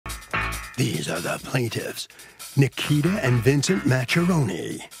These are the plaintiffs, Nikita and Vincent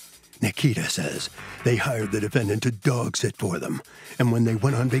Maccheroni. Nikita says they hired the defendant to dog sit for them, and when they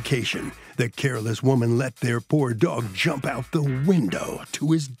went on vacation, the careless woman let their poor dog jump out the window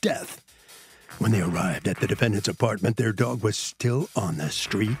to his death. When they arrived at the defendant's apartment, their dog was still on the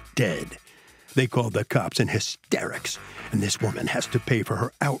street dead. They called the cops in hysterics, and this woman has to pay for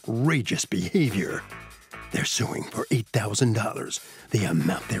her outrageous behavior. They're suing for $8,000, the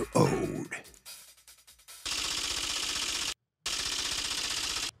amount they're owed.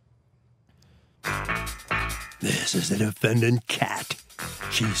 This is the defendant, Kat.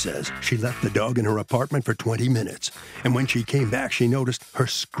 She says she left the dog in her apartment for 20 minutes, and when she came back, she noticed her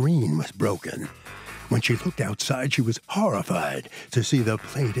screen was broken. When she looked outside, she was horrified to see the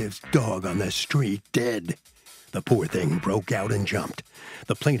plaintiff's dog on the street dead. The poor thing broke out and jumped.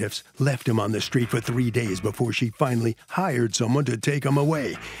 The plaintiffs left him on the street for 3 days before she finally hired someone to take him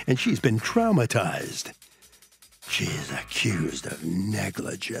away, and she's been traumatized. She is accused of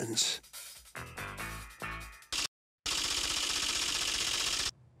negligence.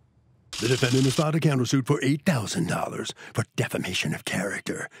 The defendant has filed a countersuit for $8,000 for defamation of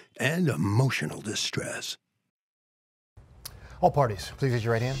character and emotional distress. All parties, please raise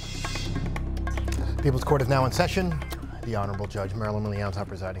your right hand. People's Court is now in session. The Honorable Judge Marilyn Williams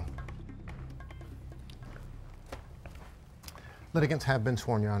presiding. Litigants have been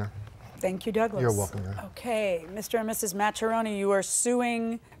sworn, Your Honor. Thank you, Douglas. You're welcome, Your Honor. Okay, Mr. and Mrs. Maccheroni, you are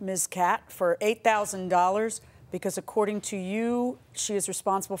suing Ms. Kat for $8,000 because according to you, she is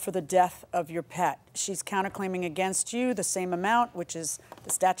responsible for the death of your pet. She's counterclaiming against you the same amount, which is the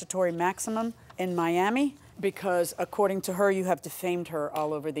statutory maximum in Miami, because according to her, you have defamed her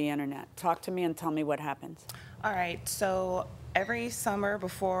all over the internet. Talk to me and tell me what happened. All right, so every summer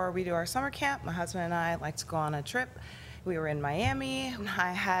before we do our summer camp, my husband and I like to go on a trip. We were in Miami.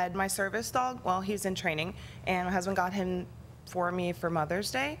 I had my service dog. Well, he's in training, and my husband got him for me for Mother's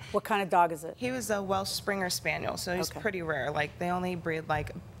Day. What kind of dog is it? He was a Welsh Springer Spaniel, so he's pretty rare. Like, they only breed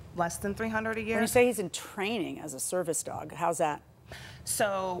like less than 300 a year. When you say he's in training as a service dog, how's that?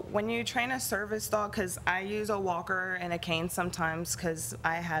 So when you train a service dog, because I use a walker and a cane sometimes because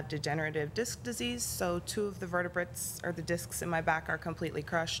I have degenerative disc disease, so 2 of the vertebrates or the discs in my back are completely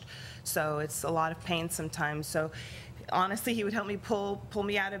crushed, so it's a lot of pain sometimes. So honestly, he would help me pull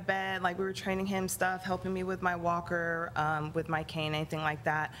me out of bed, like we were training him stuff, helping me with my walker, with my cane, anything like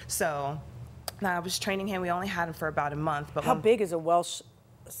that. So I was training him. We only had him for about a month. But how big is a Welsh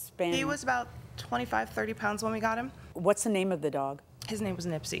Spaniel? He was about 25, 30 pounds when we got him. What's the name of the dog? His name was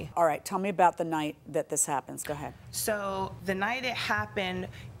Nipsey. All right, tell me about the night that this happens. Go ahead. So the night it happened,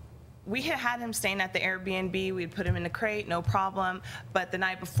 we had him staying at the Airbnb. We'd put him in the crate, no problem. But the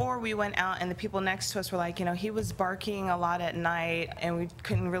night before we went out, and the people next to us were like, you know, he was barking a lot at night, and we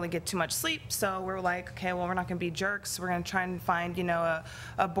couldn't really get too much sleep. So we were like, okay, well, we're not going to be jerks. We're going to try and find, you know,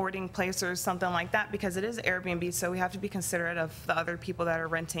 a boarding place or something like that, because it is Airbnb, so we have to be considerate of the other people that are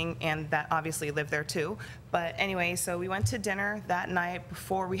renting and that obviously live there too. But anyway, so we went to dinner that night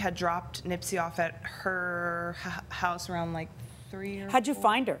before we had dropped Nipsey off at her house around like 3 or 4. How'd you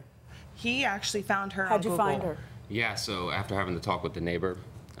find her? He actually found her on How'd you Google. find her? Yeah, so after having the talk with the neighbor,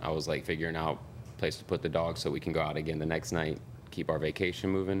 I was like figuring out a place to put the dog so we can go out again the next night, keep our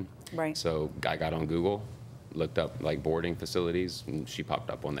vacation moving. Right. So I got on Google, looked up like boarding facilities, and she popped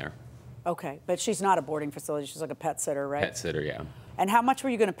up on there. Okay, but she's not a boarding facility. She's like a pet sitter, right? Pet sitter, yeah. And how much were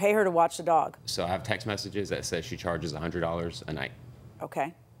you going to pay her to watch the dog? So I have text messages that says she charges $100 a night.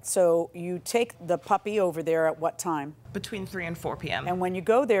 Okay. So you take the puppy over there at what time? Between 3 and 4 p.m. And when you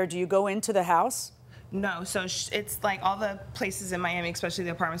go there, do you go into the house? No, so it's like all the places in Miami, especially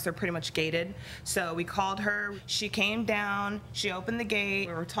the apartments, they're pretty much gated. So we called her, she came down, she opened the gate,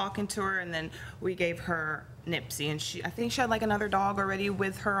 we were talking to her, and then we gave her Nipsey. And I think she had like another dog already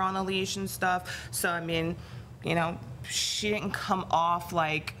with her on a leash and stuff. So, I mean, you know, she didn't come off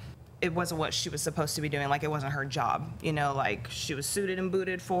like it wasn't what she was supposed to be doing, like it wasn't her job, you know, like she was suited and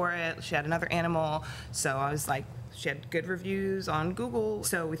booted for it. She had another animal, so I was like, she had good reviews on Google,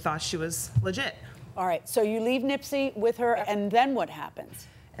 so we thought she was legit. All right, so you leave Nipsey with her, and then what happens?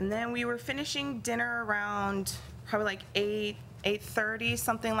 And then we were finishing dinner around probably like 8:30,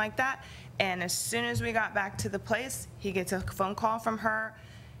 something like that, and as soon as we got back to the place, he gets a phone call from her,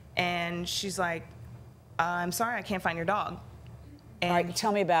 and she's like, I'm sorry, I can't find your dog. And all right,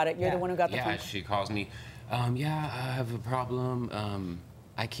 tell me about it. You're the one who got the phone call. Yeah, she calls me. Yeah, I have a problem.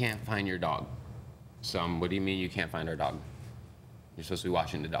 I can't find your dog. So, what do you mean you can't find our dog? You're supposed to be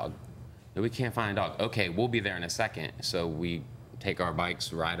watching the dog. No, we can't find a dog. Okay, we'll be there in a second. So we take our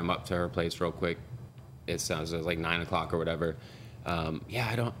bikes, ride them up to her place real quick. It sounds like 9 o'clock or whatever. Yeah,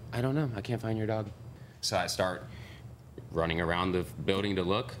 I don't know. I can't find your dog. So I start running around the building to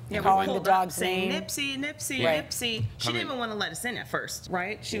look. Yeah, calling we the pulled up dog's saying name. Nipsey, Nipsey, Right. Nipsey. She didn't even want to let us in at first,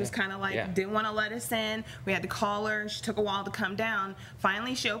 right? She was kind of like, didn't want to let us in. We had to call her. She took a while to come down.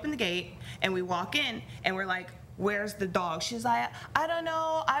 Finally, she opened the gate, and we walk in, and we're like, where's the dog? She's like, I don't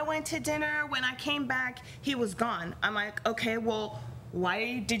know. I went to dinner. When I came back, he was gone. I'm like, okay, well,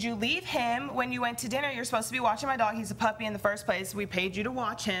 why did you leave him when you went to dinner? You're supposed to be watching my dog. He's a puppy in the first place. We paid you to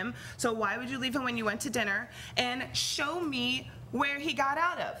watch him. So why would you leave him when you went to dinner? And show me where he got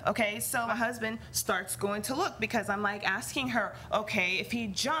out of. Okay, so my husband starts going to look because I'm like asking her, okay, if he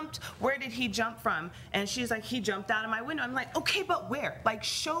jumped, where did he jump from? And she's like, he jumped out of my window. I'm like, okay, but where? Like,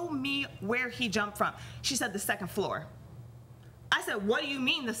 show me where he jumped from. She said the second floor. I said, what do you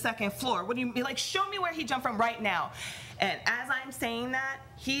mean the second floor? What do you mean? Like, show me where he jumped from right now. And as I'm saying that,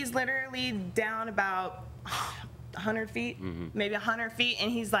 he's literally down about 100 feet, maybe 100 feet,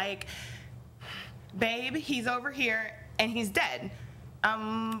 and he's like, babe, he's over here, and he's dead.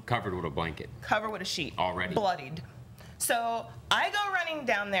 Covered with a blanket. Covered with a sheet. Already. Bloodied. So I go running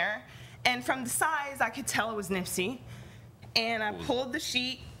down there, and from the size, I could tell it was Nipsey. And I pulled the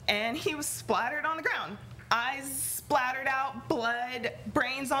sheet, and he was splattered on the ground. Eyes splattered out, blood,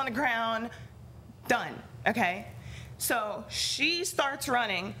 brains on the ground, done, okay? So she starts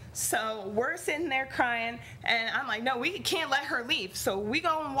running, so we're sitting there crying, and I'm like, no, we can't let her leave. So we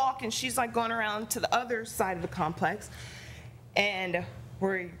go and walk, and she's like going around to the other side of the complex, and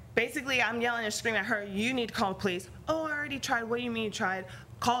I'm yelling and screaming at her, you need to call the police. Oh, I already tried. What do you mean you tried?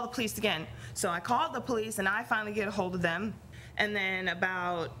 Call the police again. So I called the police, and I finally get a hold of them. And then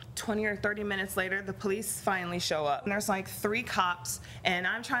about 20 or 30 minutes later, the police finally show up. And there's like 3 cops, and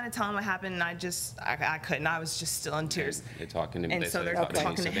I'm trying to tell them what happened, and I couldn't. I was just still in tears. They're talking to me. And so they're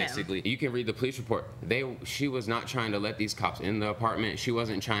talking to so him. basically, you can read the police report. She was not trying to let these cops in the apartment. She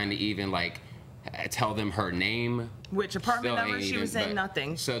wasn't trying to even like tell them her name. Which apartment Still number ain't she was in,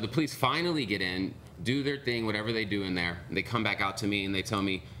 nothing. So the police finally get in, do their thing, whatever they do in there. And they come back out to me and they tell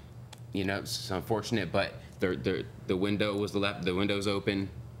me, you know, it's unfortunate, but the window was the window's open.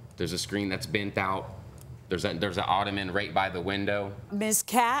 There's a screen that's bent out. There's an ottoman right by the window. Ms.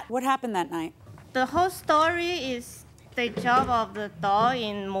 Cat, what happened that night? The whole story is the job of the dog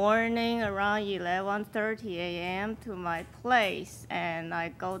in morning around 11:30 a.m. to my place, and I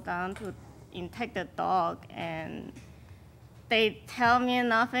go down to take the dog, and they tell me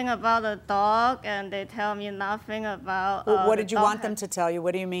nothing about the dog, and they tell me nothing about. What did you want them to tell you?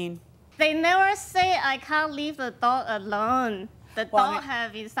 What do you mean? They never say I can't leave the dog alone. The dog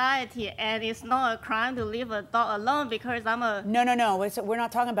have anxiety, and it's not a crime to leave a dog alone because I'm a... No. We're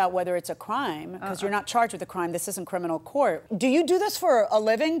not talking about whether it's a crime, because you're not charged with a crime. This isn't criminal court. Do you do this for a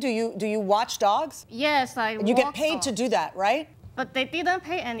living? Do you watch dogs? Yes, I You get paid to do that, right? But they didn't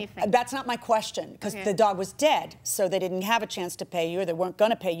pay anything. That's not my question, because the dog was dead, so they didn't have a chance to pay you, or they weren't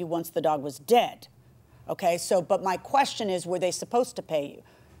going to pay you once the dog was dead. Okay, but my question is, were they supposed to pay you?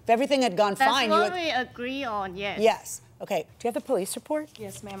 If everything had gone fine, That's what we agree on, yes. Yes. Okay. Do you have the police report?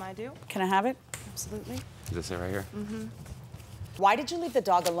 Yes, ma'am, I do. Can I have it? Absolutely. Is this it right here? Mm-hmm. Why did you leave the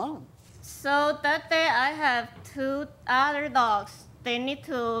dog alone? So that day I have 2 other dogs. They need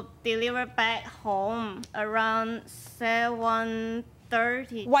to deliver back home around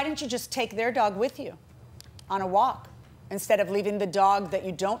 7:30. Why didn't you just take their dog with you on a walk instead of leaving the dog that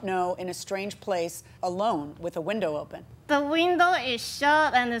you don't know in a strange place alone with a window open? The window is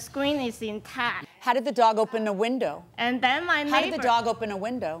shut and the screen is intact. How did the dog open a window? And then my neighbor... How did the dog open a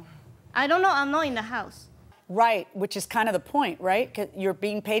window? I don't know, I'm not in the house. Right, which is kind of the point, right? 'Cause you're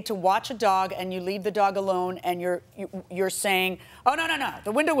being paid to watch a dog and you leave the dog alone and you're saying, oh, no,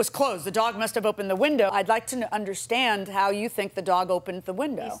 the window was closed. The dog must have opened the window. I'd like to understand how you think the dog opened the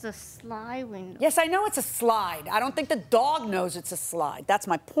window. It's a slide window. Yes, I know it's a slide. I don't think the dog knows it's a slide. That's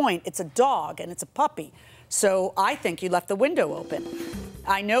my point. It's a dog and it's a puppy. So I think you left the window open.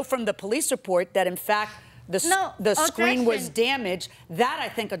 I know from the police report that, in fact, the screen was damaged. That I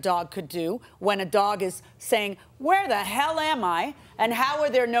think a dog could do when a dog is saying, where the hell am I? And how are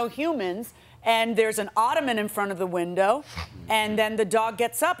there no humans? And there's an ottoman in front of the window. And then the dog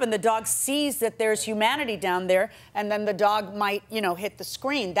gets up and the dog sees that there's humanity down there. And then the dog might, hit the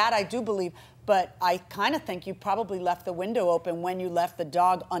screen. That I do believe. But I kind of think you probably left the window open when you left the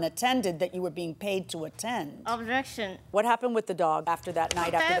dog unattended that you were being paid to attend. Objection. What happened with the dog after that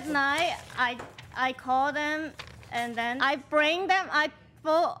night? That night, I call them, and then I bring them, I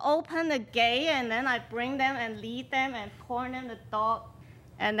open the gate, and then I bring them and lead them and point them the dog.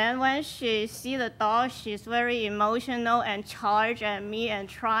 And then when she see the dog, she's very emotional and charge at me and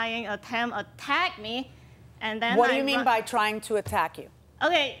attack me. And then What do you mean by trying to attack you?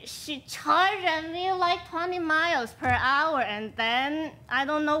 Okay, she charged me like 20 miles per hour, and then I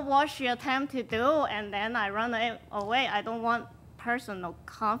don't know what she attempted to do, and then I run away. I don't want personal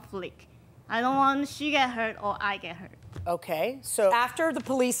conflict. I don't want she get hurt or I get hurt. Okay, so after the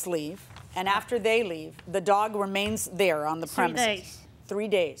police leave and after they leave, the dog remains there on the premises. 3 days. 3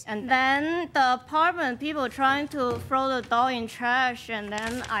 days. And then the apartment people trying to throw the dog in trash, and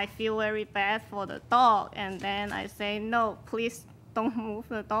then I feel very bad for the dog, and then I say, no, please don't move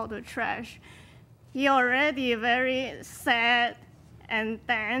the dog to trash. He already very sad, and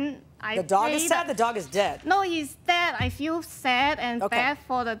then The dog is sad? The dog is dead. No, he's dead. I feel sad and Okay. bad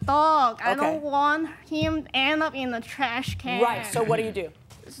for the dog. I Okay. don't want him to end up in the trash can. Right, so what do you do?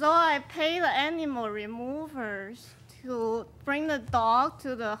 So I pay the animal removers to bring the dog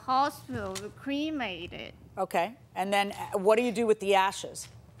to the hospital to cremate it. Okay, and then what do you do with the ashes?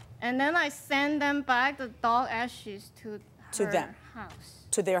 And then I send them back the dog ashes to her them. house.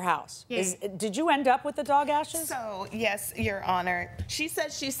 To their house. Yeah. Did you end up with the dog ashes? So, yes, Your Honor. She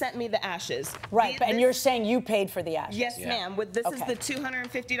said she sent me the ashes. Right, and This- you're saying you paid for the ashes? Yes, ma'am. This is Okay. the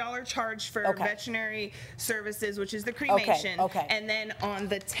 $250 charge for Okay. veterinary services, which is the cremation. okay. And then on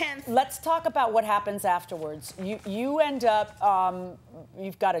the 10th, Let's talk about what happens afterwards. You end up,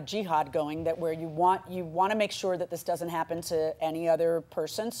 you've got a jihad going that where you want to make sure that this doesn't happen to any other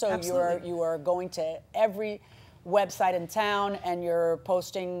person. So Absolutely. you are going to every website in town and you're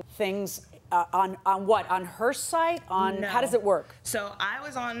posting things on what? On her site? On No. how does it work? So I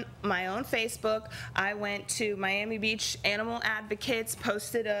was on my own Facebook. I went to Miami Beach Animal Advocates,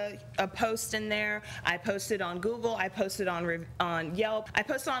 posted a post in there. I posted on Google. I posted on Yelp. I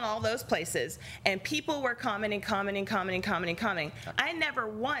posted on all those places. And people were commenting. I never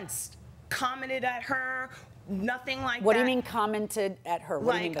once commented at her. Nothing like that. What do you mean commented at her?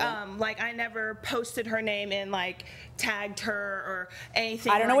 What do you mean Like, by that? like I never posted her name and like tagged her or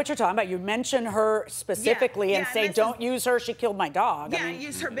anything. I don't know like- what you're talking about. You mention her specifically and yeah, say, this don't is- use her, she killed my dog. Yeah, I I mean,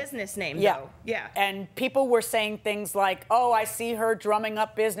 used her business name yeah. though. Yeah. And people were saying things like, oh, I see her drumming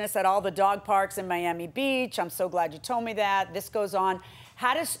up business at all the dog parks in Miami Beach. I'm so glad you told me that. This goes on.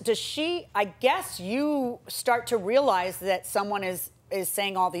 How does she, I guess you start to realize that someone is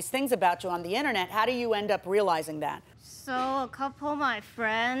saying all these things about you on the internet. How do you end up realizing that? So a couple of my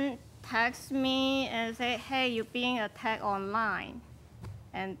friends text me and say, hey, you're being attacked online.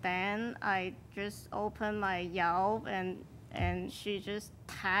 And then I just opened my Yelp and she just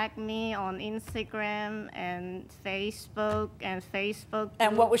tagged me on Instagram and Facebook.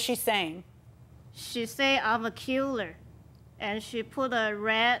 And what was she saying? She said I'm a killer. And she put a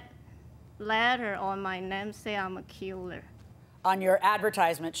red letter on my name, say I'm a killer. On your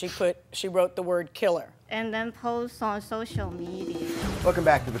advertisement, she wrote the word killer. And then post on social media. Welcome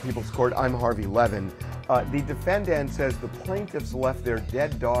back to the People's Court. I'm Harvey Levin. The defendant says the plaintiffs left their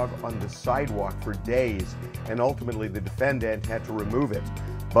dead dog on the sidewalk for days, and ultimately the defendant had to remove it.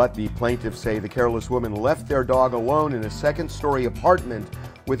 But the plaintiffs say the careless woman left their dog alone in a second-story apartment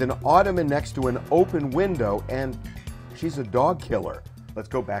with an ottoman next to an open window, and she's a dog killer. Let's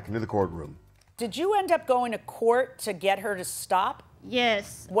go back into the courtroom. Did you end up going to court to get her to stop?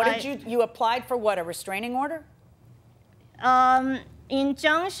 Yes. What did you applied for what, a restraining order?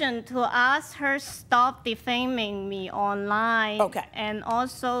 Injunction to ask her stop defaming me online. Okay. And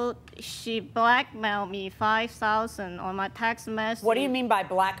also she blackmailed me $5,000 on my text message. What do you mean by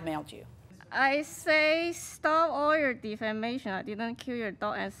blackmailed you? I say stop all your defamation. I didn't kill your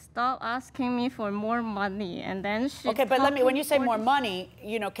dog, and stop asking me for more money. And then she. Okay, but when you say more money,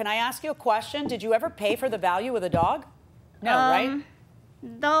 can I ask you a question? Did you ever pay for the value of the dog? No, right?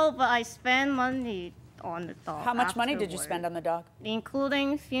 No, but I spent money on the dog. How much money did you afterward, spend on the dog?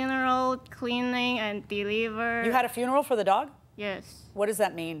 including funeral, cleaning, and deliver. You had a funeral for the dog? Yes. What does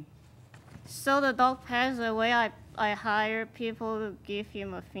that mean? So the dog passed away. I hire people to give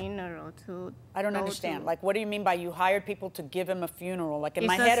him a funeral to. I don't go understand. to- Like, what do you mean by you hired people to give him a funeral? Like, in It's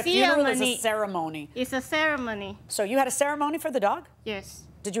my a head, a funeral is a ceremony. ceremony. It's a ceremony. So you had a ceremony for the dog? Yes.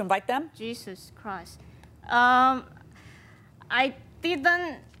 Did you invite them? Jesus Christ. I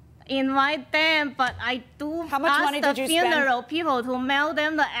didn't invite them, but I do How much ask money the did you spend? funeral people to mail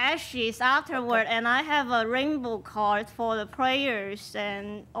them the ashes afterward, and I have a rainbow card for the prayers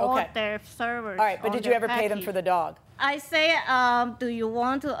and all Okay. their servers. All right, but on did you their ever pay them package. for the dog? I say, do you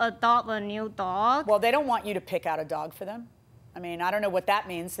want to adopt a new dog? Well, they don't want you to pick out a dog for them. I mean, I don't know what that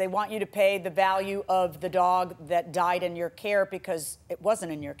means. They want you to pay the value of the dog that died in your care because it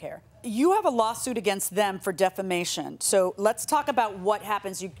wasn't in your care. You have a lawsuit against them for defamation. So let's talk about what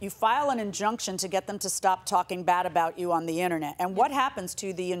happens. You file an injunction to get them to stop talking bad about you on the internet. And what happens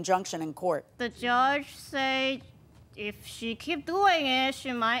to the injunction in court? The judge said if she keep doing it,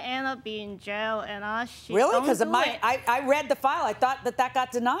 she might end up being in jail, and she really? Because I read the file. I thought that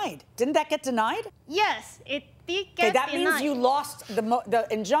got denied. Didn't that get denied? Yes, it did get that denied. means you lost the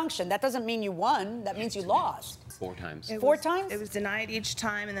injunction. That doesn't mean you won. That means you lost. 4 times. Four times? It was denied each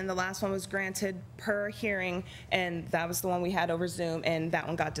time, and then the last one was granted per hearing, and that was the one we had over Zoom, and that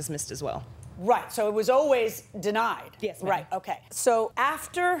one got dismissed as well. Right, so it was always denied. Yes, ma'am. Right, okay. So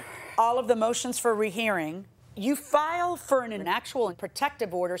after all of the motions for rehearing, you file for an actual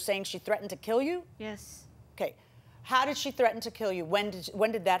protective order saying she threatened to kill you? Yes. Okay. How did she threaten to kill you? When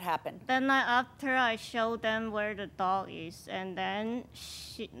did that happen? The night after I showed them where the dog is, and then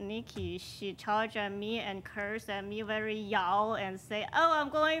Nikki, she charged at me and cursed at me very yow and say, oh, I'm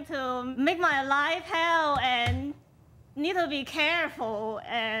going to make my life hell and need to be careful.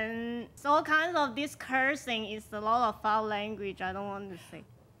 And all kinds of this cursing is a lot of foul language I don't want to say.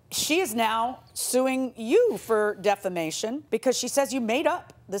 She is now suing you for defamation because she says you made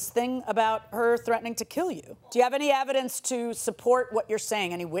up this thing about her threatening to kill you. Do you have any evidence to support what you're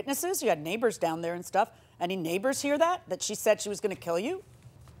saying? Any witnesses? You had neighbors down there and stuff. Any neighbors hear that she said she was going to kill you?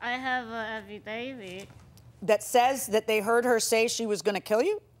 I have an affidavit. That says that they heard her say she was going to kill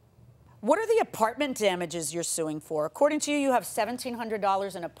you? What are the apartment damages you're suing for? According to you, you have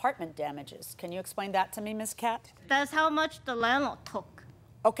 $1,700 in apartment damages. Can you explain that to me, Ms. Cat? That's how much the landlord took.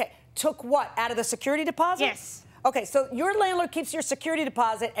 Okay, took what? Out of the security deposit? Yes. Okay, so your landlord keeps your security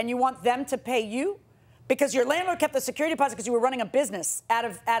deposit and you want them to pay you? Because your landlord kept the security deposit because you were running a business out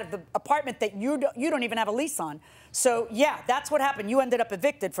of the apartment that you don't even have a lease on. So yeah, that's what happened. You ended up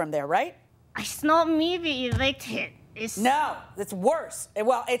evicted from there, right? It's not me being evicted. No, it's worse.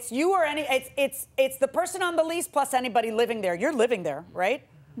 Well, it's you or it's the person on the lease plus anybody living there. You're living there, right?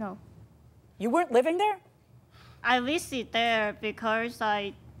 No. You weren't living there? I visit there because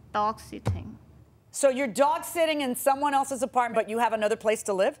I dog sitting. So you're dog sitting in someone else's apartment, but you have another place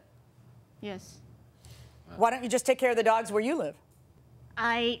to live? Yes. Why don't you just take care of the dogs where you live?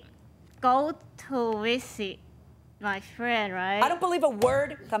 I go to visit my friend, right? I don't believe a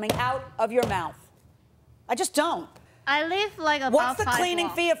word coming out of your mouth. I just don't. I live like about What's the 5 cleaning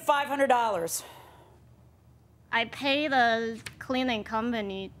blocks. fee of $500? I pay the cleaning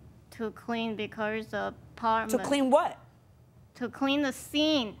company to clean because the apartment. To clean what? To clean the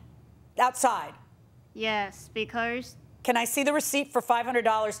scene. Outside. Yes, because. Can I see the receipt for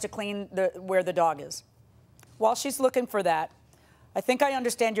 $500 to clean where the dog is? While she's looking for that, I think I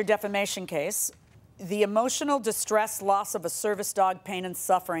understand your defamation case. The emotional distress, loss of a service dog, pain and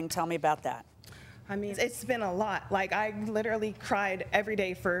suffering. Tell me about that. I mean, it's been a lot. Like, I literally cried every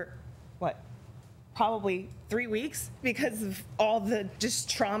day for, what, probably 3 weeks because of all the just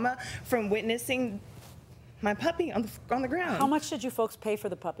trauma from witnessing my puppy on the ground. How much did you folks pay for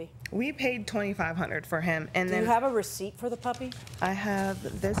the puppy? We paid $2,500 for him. And Do you have a receipt for the puppy? I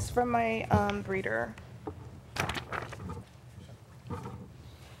have this from my breeder.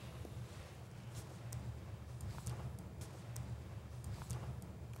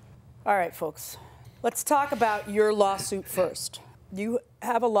 All right, folks. Let's talk about your lawsuit first. You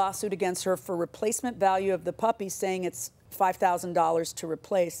have a lawsuit against her for replacement value of the puppy, saying it's $5,000 to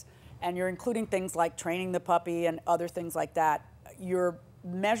replace, and you're including things like training the puppy and other things like that. Your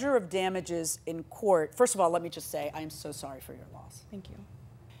measure of damages in court, first of all, let me just say, I am so sorry for your loss. Thank you.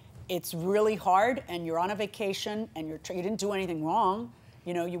 It's really hard, and you're on a vacation, and you didn't do anything wrong.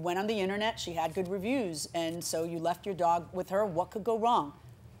 You know, you went on the internet, she had good reviews, and so you left your dog with her. What could go wrong?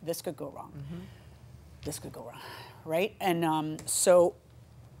 This could go wrong. Mm-hmm. This could go wrong, right? And so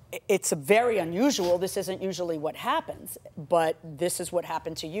it's a very unusual. This isn't usually what happens, but this is what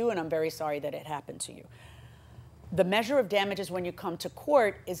happened to you, and I'm very sorry that it happened to you. The measure of damages when you come to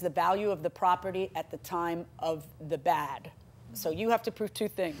court is the value of the property at the time of the bad. So you have to prove 2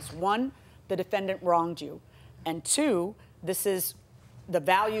 things. 1, the defendant wronged you, and 2, this is the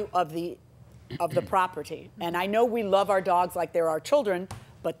value of the property. And I know we love our dogs like they're our children,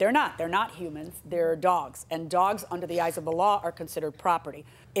 but they're not. They're not humans. They're dogs. And dogs, under the eyes of the law, are considered property.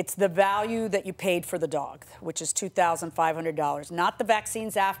 It's the value that you paid for the dog, which is $2,500. Not the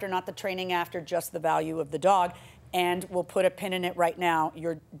vaccines after, not the training after, just the value of the dog. And we'll put a pin in it right now,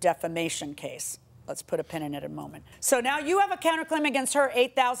 your defamation case Let's put a pin in it a moment. So now you have a counterclaim against her,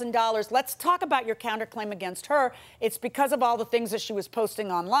 $8,000. Let's talk about your counterclaim against her. It's because of all the things that she was posting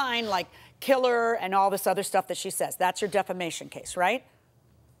online, like killer and all this other stuff that she says. That's your defamation case, right?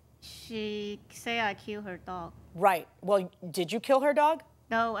 She say I killed her dog. Right. Well, did you kill her dog?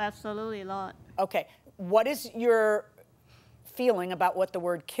 No, absolutely not. Okay. What is your feeling about what the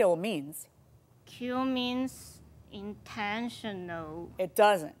word kill means? Kill means intentional. It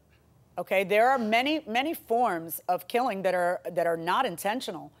doesn't. Okay, there are many forms of killing that are not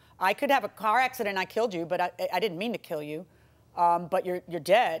intentional. I could have a car accident and I killed you, but I didn't mean to kill you, but you're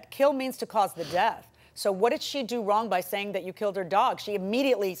dead. Kill means to cause the death. So what did she do wrong by saying that you killed her dog? She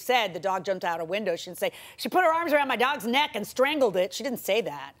immediately said the dog jumped out a window. She didn't say, she put her arms around my dog's neck and strangled it. She didn't say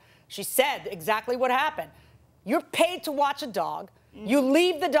that. She said exactly what happened. You're paid to watch a dog. You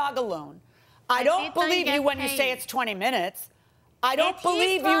leave the dog alone. I don't believe you when you say it's 20 minutes. I don't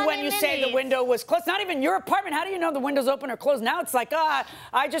believe you when you say the window was closed. Not even your apartment. How do you know the window's open or closed? Now it's like,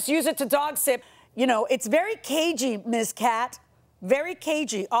 I just use it to dog sit. You know, it's very cagey, Ms. Cat. Very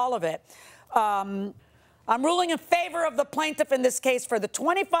cagey, all of it. I'm ruling in favor of the plaintiff in this case for the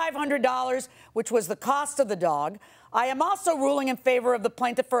 $2,500, which was the cost of the dog. I am also ruling in favor of the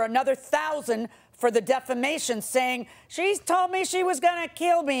plaintiff for another $1,000 for the defamation, saying she told me she was going to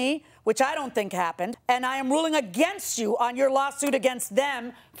kill me, which I don't think happened. And I am ruling against you on your lawsuit against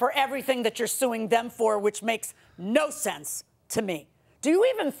them for everything that you're suing them for, which makes no sense to me. Do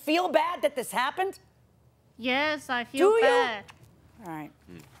you even feel bad that this happened? Yes, I feel bad. All right.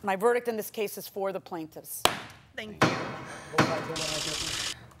 My verdict in this case is for the plaintiffs. Thank you.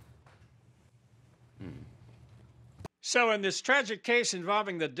 So in this tragic case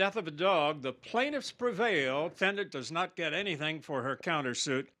involving the death of a dog, the plaintiffs prevail. Defendant does not get anything for her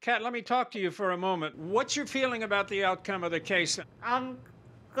countersuit. Kat, let me talk to you for a moment. What's your feeling about the outcome of the case? I'm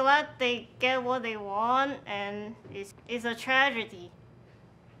glad they get what they want, and it's a tragedy.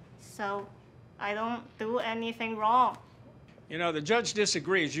 So I don't do anything wrong. You know, the judge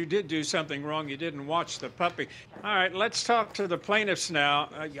disagrees. You did do something wrong. You didn't watch the puppy. All right, let's talk to the plaintiffs now.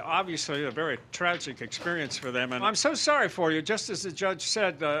 Obviously, a very tragic experience for them. And I'm so sorry for you, just as the judge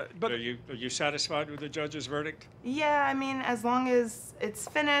said. But are you satisfied with the judge's verdict? Yeah, I mean, as long as it's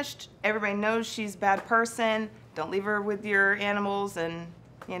finished, everybody knows she's a bad person. Don't leave her with your animals, and,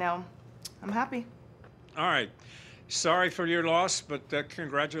 you know, I'm happy. All right. Sorry for your loss, but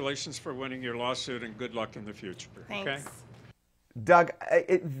congratulations for winning your lawsuit, and good luck in the future. Thanks. Okay? Doug,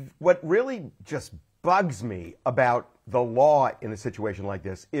 what really just bugs me about the law in a situation like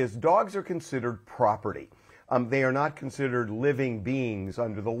this is dogs are considered property. They are not considered living beings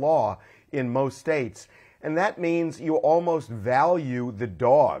under the law in most states. And that means you almost value the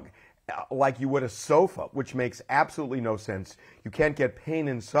dog like you would a sofa, which makes absolutely no sense. You can't get pain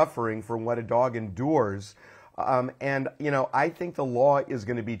and suffering from what a dog endures. And, you know, I think the law is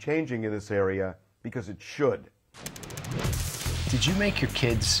going to be changing in this area because it should. Did you make your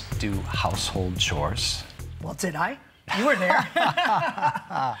kids do household chores? Well, did I? You were there.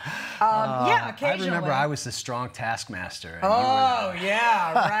 Yeah, occasionally. I remember I was the strong taskmaster. And oh,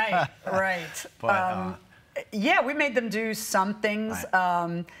 yeah, right. But, yeah, we made them do some things.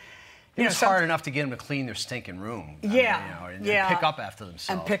 Right. It was hard enough to get them to clean their stinking room. And pick up after themselves.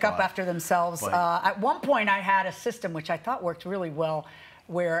 And pick up after themselves. At one point, I had a system which I thought worked really well,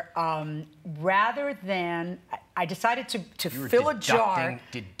 where rather than I decided to fill a jar.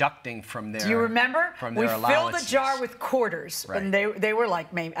 Deducting from their. Do you remember? From their we filled a jar with quarters, right. and they were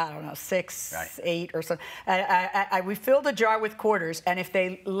like maybe I don't know 6, right. 8 or something. We filled a jar with quarters, and if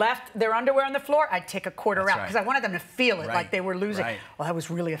they left their underwear on the floor, I'd take a quarter out because I wanted them to feel it like they were losing. Right. Well, that was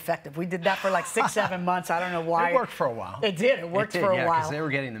really effective. We did that for like 6, 7 months. I don't know why. It worked for a while. It did. It worked for a while. Because they were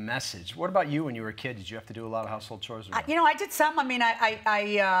getting the message. What about you when you were a kid? Did you have to do a lot of household chores? You know, I did some. I mean,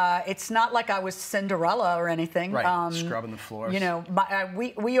 it's not like I was Cinderella or anything. Right. Scrubbing the floors. You know,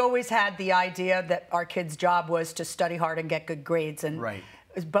 we always had the idea that our kids' job was to study hard and get good grades. And right.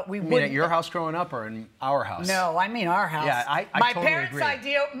 But we wouldn't. At your house growing up or in our house? No, I mean our house. Yeah, I my totally parents' agree.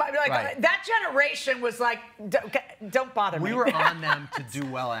 idea, that generation was like, don't bother me. We were on them to do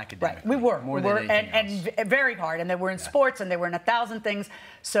well academically. Right, we were. More than anything else. And very hard. And they were in sports and they were in 1,000 things.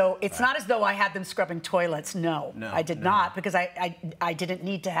 So it's not as though I had them scrubbing toilets. No, I did not, because I didn't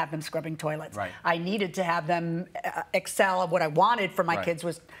need to have them scrubbing toilets. Right. I needed to have them excel. What I wanted for my kids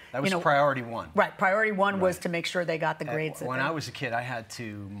was, that was priority one. Right. Priority one was to make sure they got the grades. When I was a kid, I had to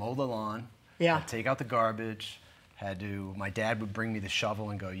mow the lawn. Yeah. I'd take out the garbage. My dad would bring me the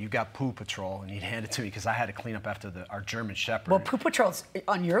shovel and go, "You got poo patrol," and he'd hand it to me because I had to clean up after our German Shepherd. Well, poo patrol's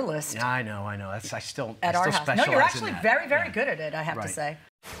on your list. Yeah, I know. I still at our house. specialize No, you're actually in that. very good at it, I have to say.